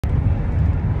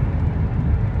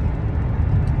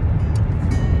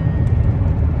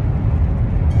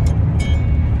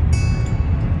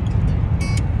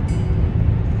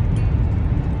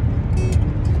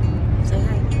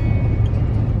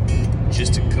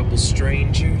couple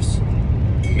strangers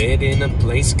met in a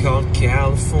place called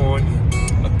California.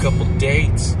 A couple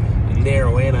dates, a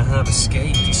narrow Anaheim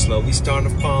escape. He slowly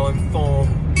started falling for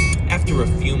her. After a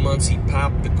few months he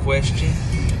popped the question.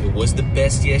 It was the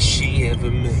best yes she ever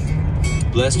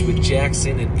made. Blessed with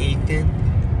Jackson and Ethan,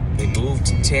 they moved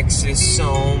to Texas,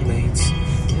 soulmates.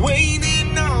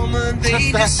 Waiting on my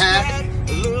they describe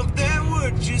a love that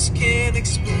words just can't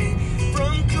explain.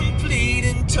 From complete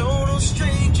and total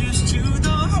strangers to the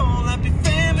whole happy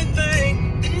family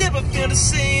thing. They never fail to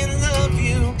say I love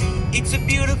you. It's a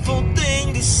beautiful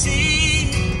thing to see.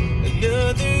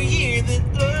 Another year that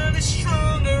love is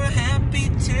stronger. A happy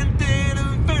 10th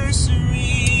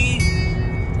anniversary.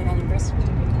 10th anniversary.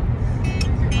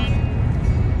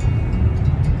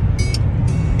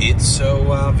 It's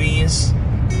so obvious.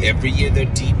 Every year they're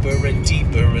deeper and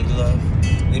deeper in love.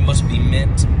 They must be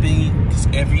meant to be, 'cause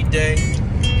every day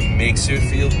it makes her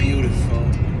feel beautiful.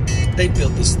 They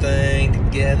built this thing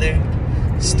together,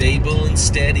 stable and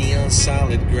steady on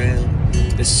solid ground.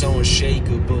 They're so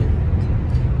unshakable.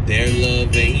 Their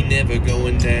love ain't never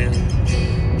going down.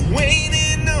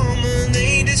 Waiting on when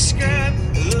they describe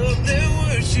a love that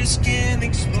words just can't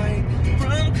explain.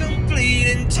 From complete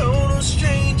and total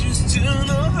strangers to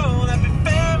the whole happy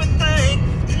family thing.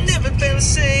 They never fail to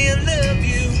say I love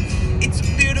you. It's a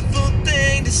beautiful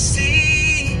thing to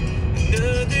see.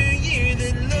 Another year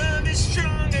that love is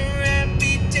stronger.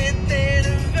 Happy 10th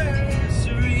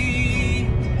anniversary.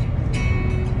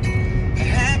 A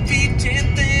happy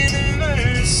 10th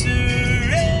anniversary.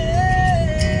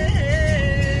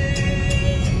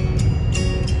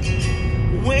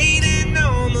 Waiting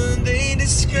on when they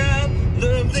describe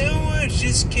love that words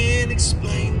just can't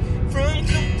explain. From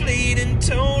complete and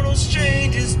total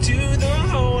strangers to the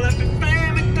whole happy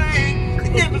family thing. They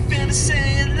never fail to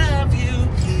say I love you.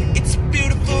 It's a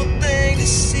beautiful thing to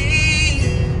see.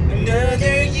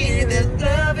 Another year that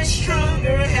love is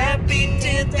stronger. Happy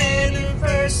 10th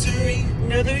anniversary.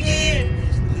 Another year,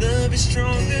 love is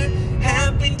stronger.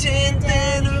 Happy 10th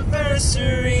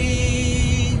anniversary.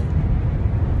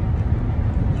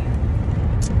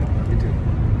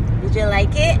 Did you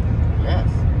like it?